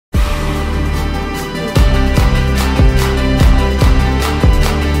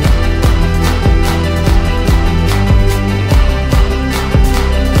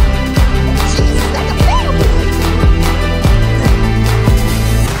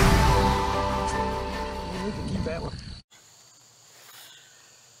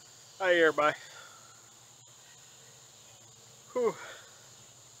Hey everybody. Whew.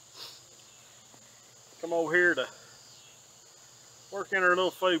 Come over here to work in our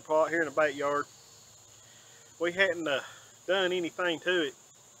little food plot here in the backyard. We hadn't done anything to it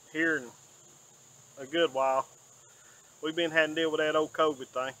here in a good while. We've been having to deal with that old COVID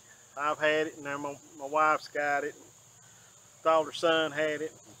thing. I've had it, and now my wife's got it. Daughter's son had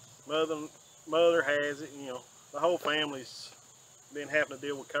it. Mother has it. You know, the whole family's been having to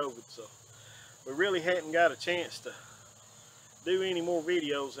deal with COVID. So we really hadn't got a chance to do any more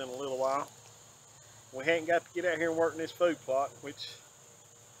videos in a little while. We hadn't got to get out here and work in this food plot, which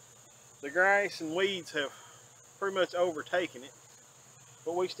the grass and weeds have pretty much overtaken it,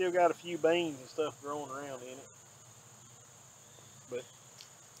 but we still got a few beans and stuff growing around in it. But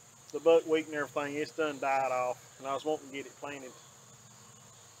the buckwheat and everything, it's done died off, and I was wanting to get it planted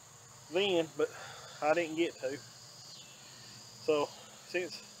then, but I didn't get to. So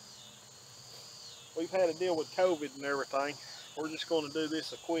since we've had to deal with COVID and everything, we're just going to do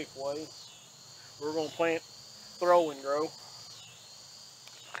this a quick way. We're going to plant throw and grow.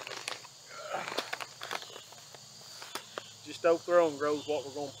 Just oak throw and grow is what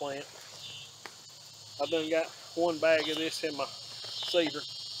we're going to plant. I've done got one bag of this in my seeder.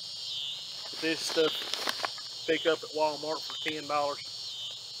 This stuff pick up at Walmart for $10.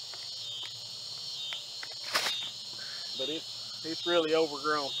 But it's really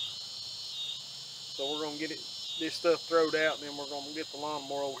overgrown. So we're going to get this stuff throwed out, and then we're going to get the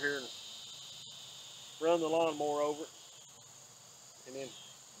lawnmower over here and run the lawnmower over it, and then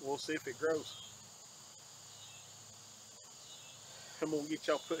we'll see if it grows. I'm going to get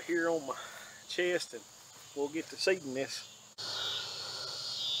y'all put here on my chest, and we'll get to seeding this.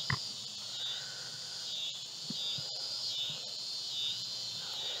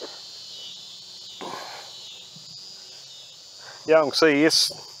 Y'all can see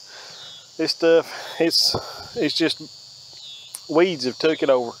this stuff, it's just weeds have took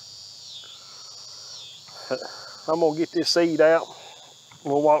it over. I'm gonna get this seed out.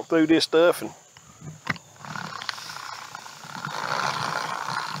 We'll walk through this stuff and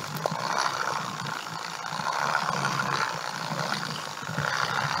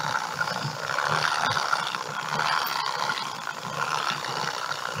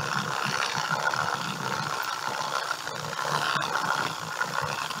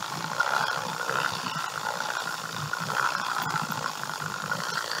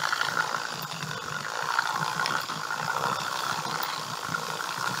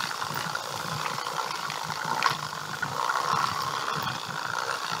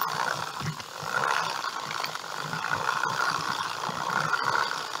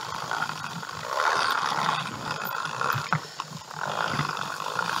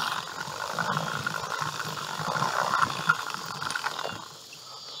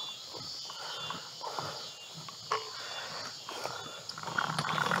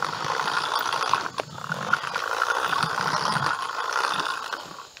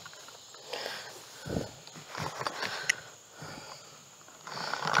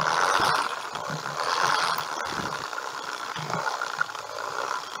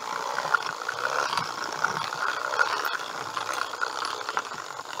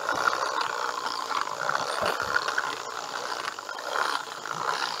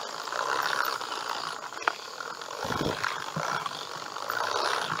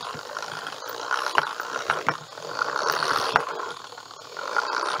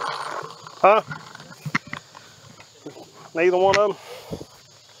huh? Neither one of them?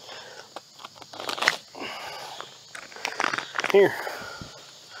 Here,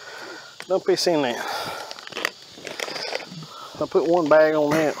 dump this in there. I'll put one bag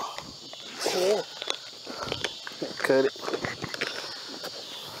on that. Cut it.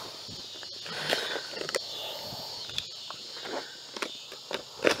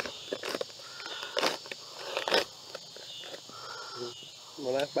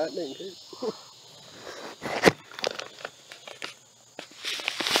 Well, that's about done too.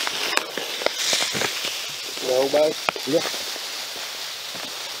 The old bag? Yeah.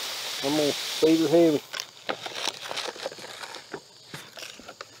 I'm gonna feed her heavy.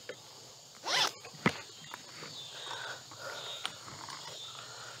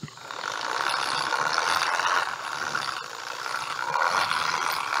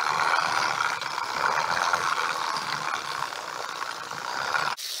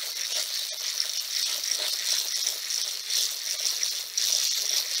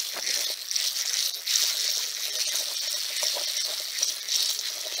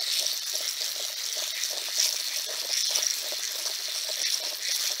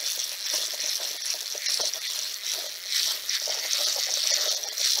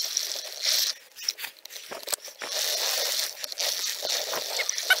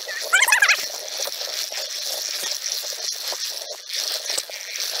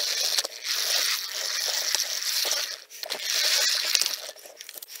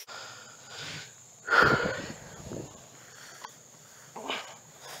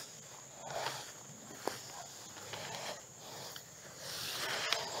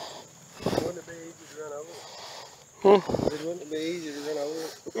 Wouldn't it be easy to run over it? Hmm? Wouldn't it be easy to run over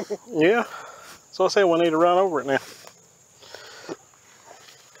it? Yeah. So I said we need to run over it now.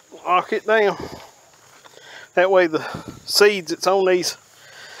 Lock it down. That way the seeds that's on these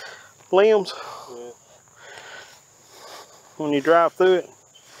limbs, when you drive through it,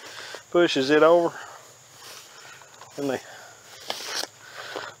 pushes it over and they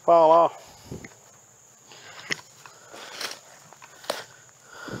fall off.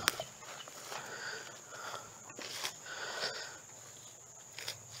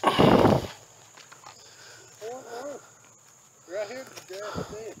 Right here,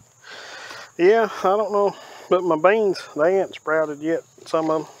 Yeah, I don't know, but my beans, they ain't sprouted yet, some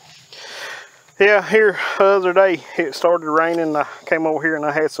of them. Yeah, here the other day it started raining and I came over here and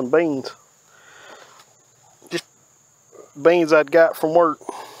I had some beans. Just beans I'd got from work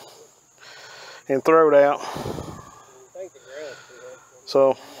and throwed out.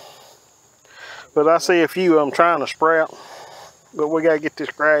 So, but I see a few of them trying to sprout, but we gotta get this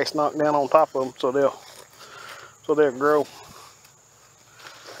grass knocked down on top of them so they'll grow.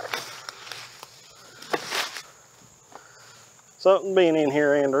 Something being in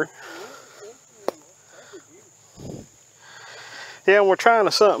here, Andrew. Yeah, and we're trying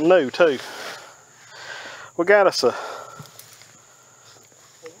something new too. We got us a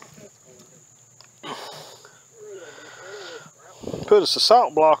put us a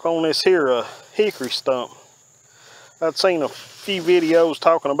salt block on this here hickory stump. I'd seen a few videos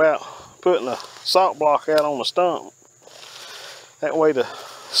talking about putting a salt block out on the stump. That way the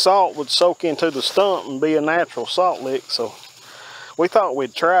salt would soak into the stump and be a natural salt lick. So we thought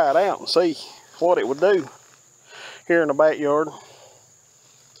we'd try it out and see what it would do here in the backyard.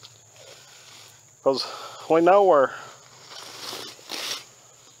 Because we know our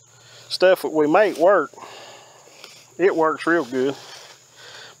stuff that we make work. It works real good.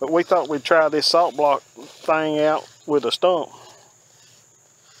 But we thought we'd try this salt block thing out with a stump.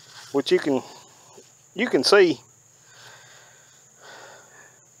 Which you can see.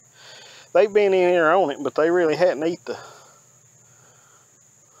 They've been in here on it, but they really hadn't eat the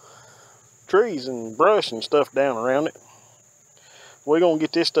trees and brush and stuff down around it. We're gonna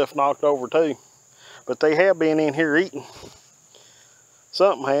get this stuff knocked over too. But they have been in here eating.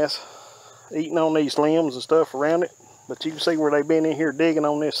 Something has. Eating on these limbs and stuff around it. But you can see where they've been in here digging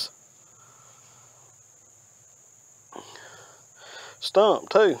on this stump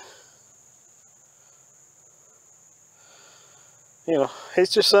too. You know,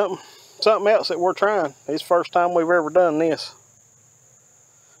 it's just something else that we're trying. It's the first time we've ever done this.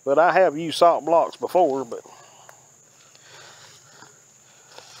 But I have used salt blocks before,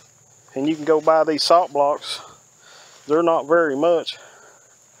 and you can go buy these salt blocks. They're not very much.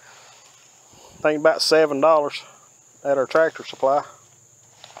 I think about $7 at our Tractor Supply.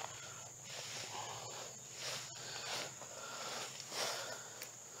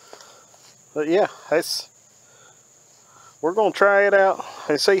 But yeah, we're gonna try it out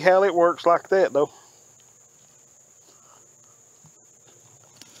and see how it works like that though.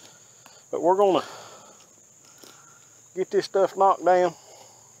 But we're gonna get this stuff knocked down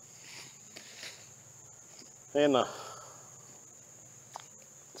and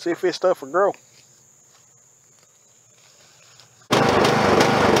see if this stuff will grow.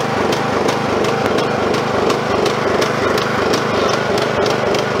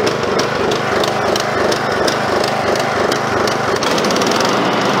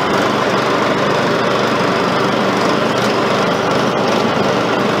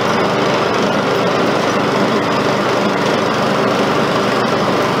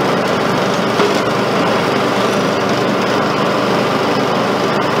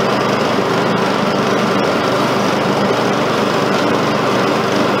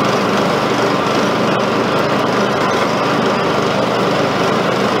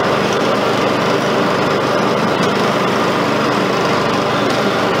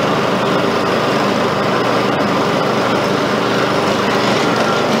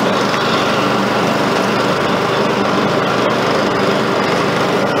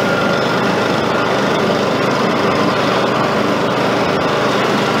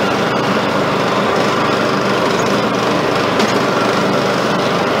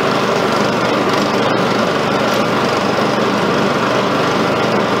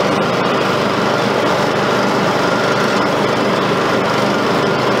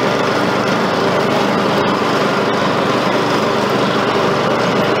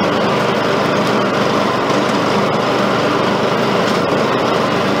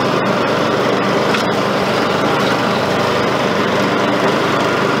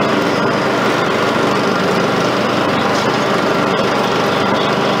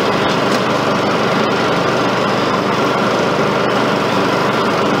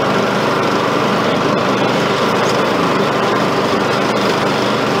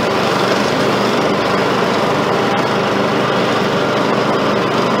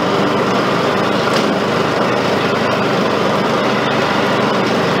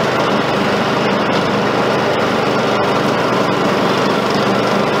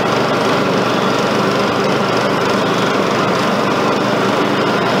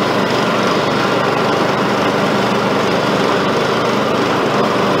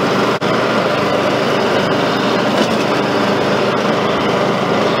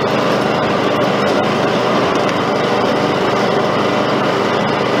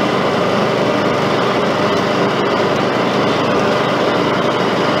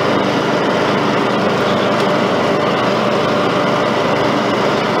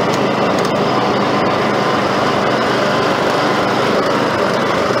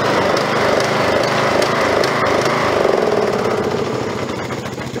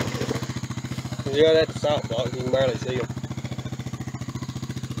 stalks, you can barely see them.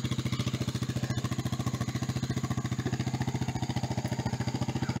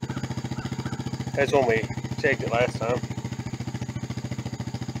 That's when we checked it last time.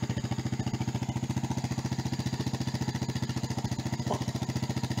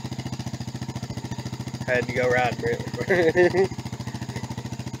 Had to go right, Brett.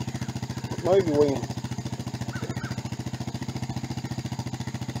 Maybe we can.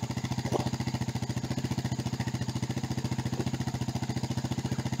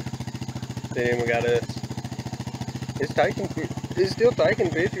 Then we got us. It's still taking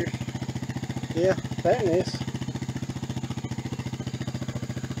pictures. Yeah, that is.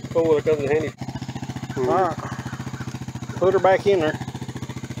 Oh, well, it comes in handy. Alright. Put her back in there.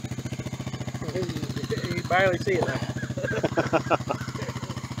 You barely see it now.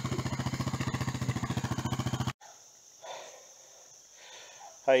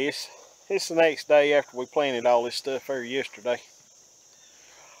 Hey, it's the next day after we planted all this stuff here yesterday.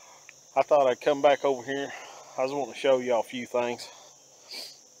 I thought I'd come back over here. I was wanting to show y'all a few things.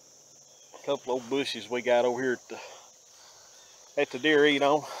 A couple old bushes we got over here at the deer eat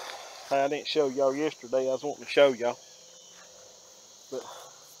on. I didn't show y'all yesterday. I was wanting to show y'all. But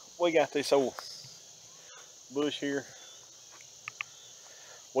we got this old bush here.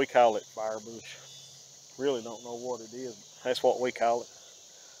 We call it fire bush. Really don't know what it is. That's what we call it.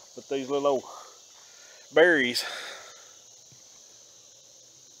 But these little old berries,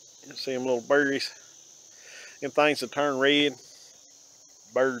 you see them little berries, them things that turn red.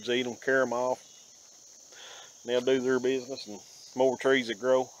 Birds eat them, carry them off, and they'll do their business, and more trees that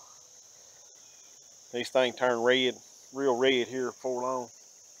grow. These things turn red, real red here before long.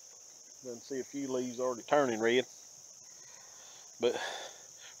 Doesn't see a few leaves already turning red. But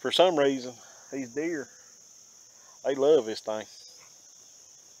for some reason, these deer, they love this thing.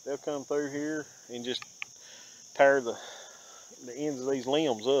 They'll come through here and just tear the ends of these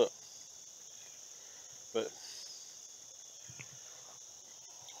limbs up. But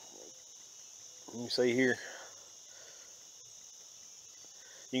you can see here,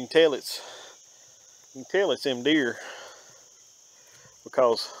 you can tell it's them deer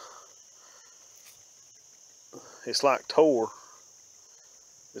because it's like tore.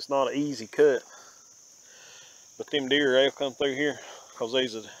 It's not an easy cut. But them deer, they'll come through here because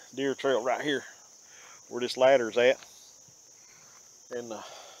there's a deer trail right here where this ladder's at. And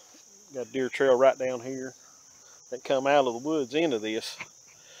got a deer trail right down here that come out of the woods into this.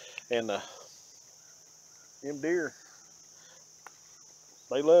 And them deer,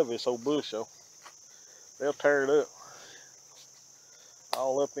 they love this old bush, so they'll tear it up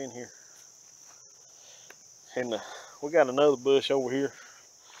all up in here. And we got another bush over here.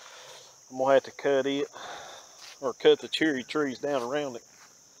 I'm gonna have to cut it, or cut the cherry trees down around it.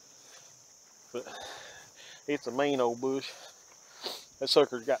 But it's a mean old bush. That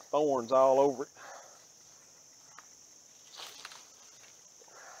sucker's got thorns all over it.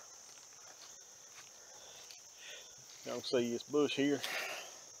 Y'all can see this bush here.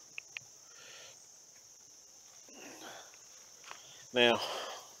 Now,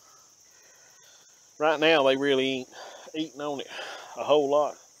 right now they really ain't eating on it a whole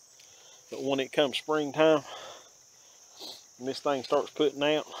lot. But when it comes springtime and this thing starts putting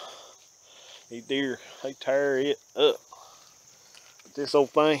out, these deer, they tear it up. But this old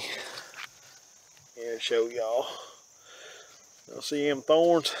thing, here, show y'all. Y'all see them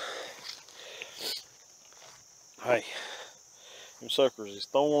thorns? Hey, them suckers is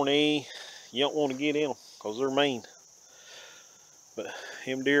thorny. You don't want to get in them because they're mean. But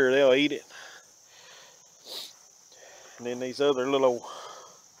them deer, they'll eat it. And then these other little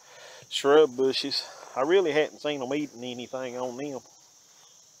shrub bushes, I really hadn't seen them eating anything on them.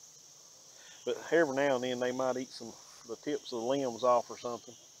 But every now and then they might eat the tips of the limbs off or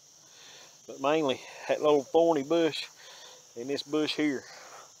something. But mainly that little thorny bush and this bush here,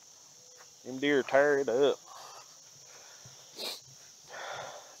 them deer tear it up.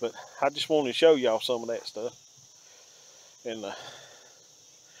 But I just wanted to show y'all some of that stuff. And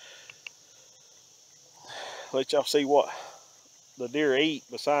let y'all see what the deer eat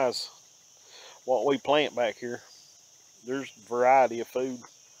besides what we plant back here. There's a variety of food,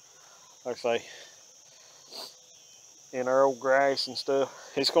 like I say, in our old grass and stuff.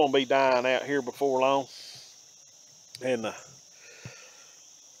 It's going to be dying out here before long. And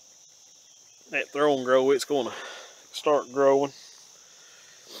that thorn grow, it's going to start growing.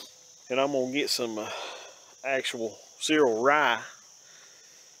 And I'm going to get some actual cereal rye,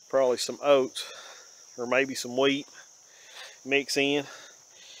 probably some oats, or maybe some wheat, mix in.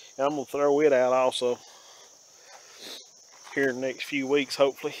 And I'm going to throw it out also here in the next few weeks,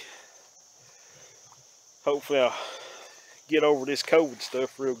 hopefully. hopefully I'll get over this COVID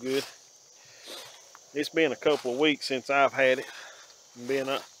stuff real good. It's been a couple of weeks since I've had it.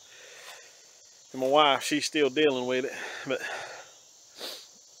 And my wife, she's still dealing with it. But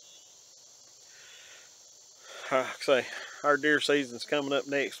like I say, our deer season's coming up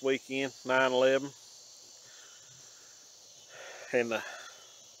next weekend, 9/11. And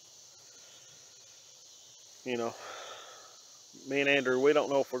you know, me and Andrew, we don't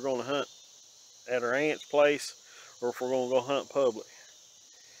know if we're going to hunt at our aunt's place or if we're going to go hunt public.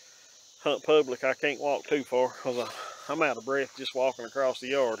 Hunt public, I can't walk too far because I'm out of breath just walking across the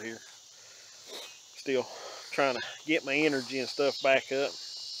yard here. Still trying to get my energy and stuff back up.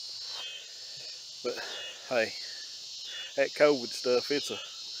 But hey, that COVID stuff,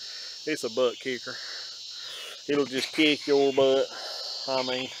 it's a butt kicker. It'll just kick your butt. I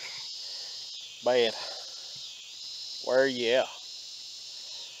mean, bad. Where you at?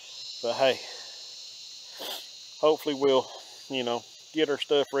 But hey, hopefully we'll, get our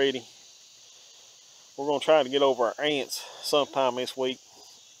stuff ready. We're going to try to get over our aunt's sometime this week.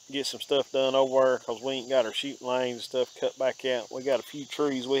 Get some stuff done over there because we ain't got our shooting lanes and stuff cut back out. We got a few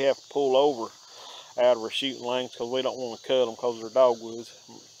trees we have to pull over out of our shooting lanes because we don't want to cut them because they're dogwoods.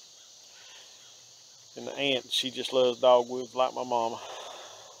 And the aunt, she just loves dogwoods like my mama.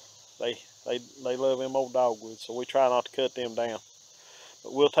 They love them old dogwoods, so we try not to cut them down.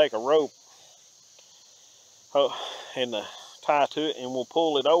 But we'll take a rope and tie to it, and we'll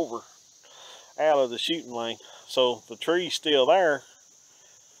pull it over out of the shooting lane. So the tree's still there,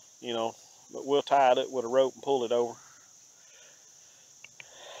 but we'll tie it up with a rope and pull it over.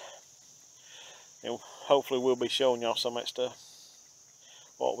 And hopefully we'll be showing y'all some of that stuff,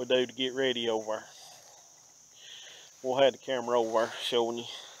 what we do to get ready over there. We'll have the camera over there showing you.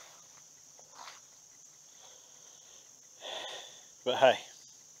 But hey,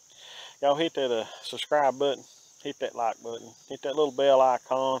 y'all hit that subscribe button, hit that like button, hit that little bell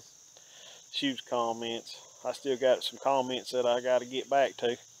icon, shoot comments. I still got some comments that I got to get back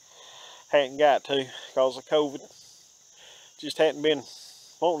to. Hadn't got to because of COVID. Just hadn't been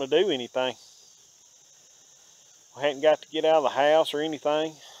wanting to do anything. I hadn't got to get out of the house or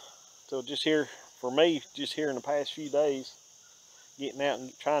anything. So just here, for me, just here in the past few days, getting out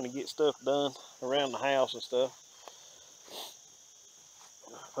and trying to get stuff done around the house and stuff.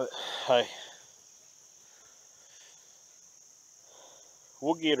 But hey,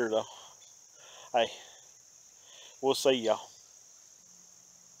 we'll get her though. Hey, we'll see y'all.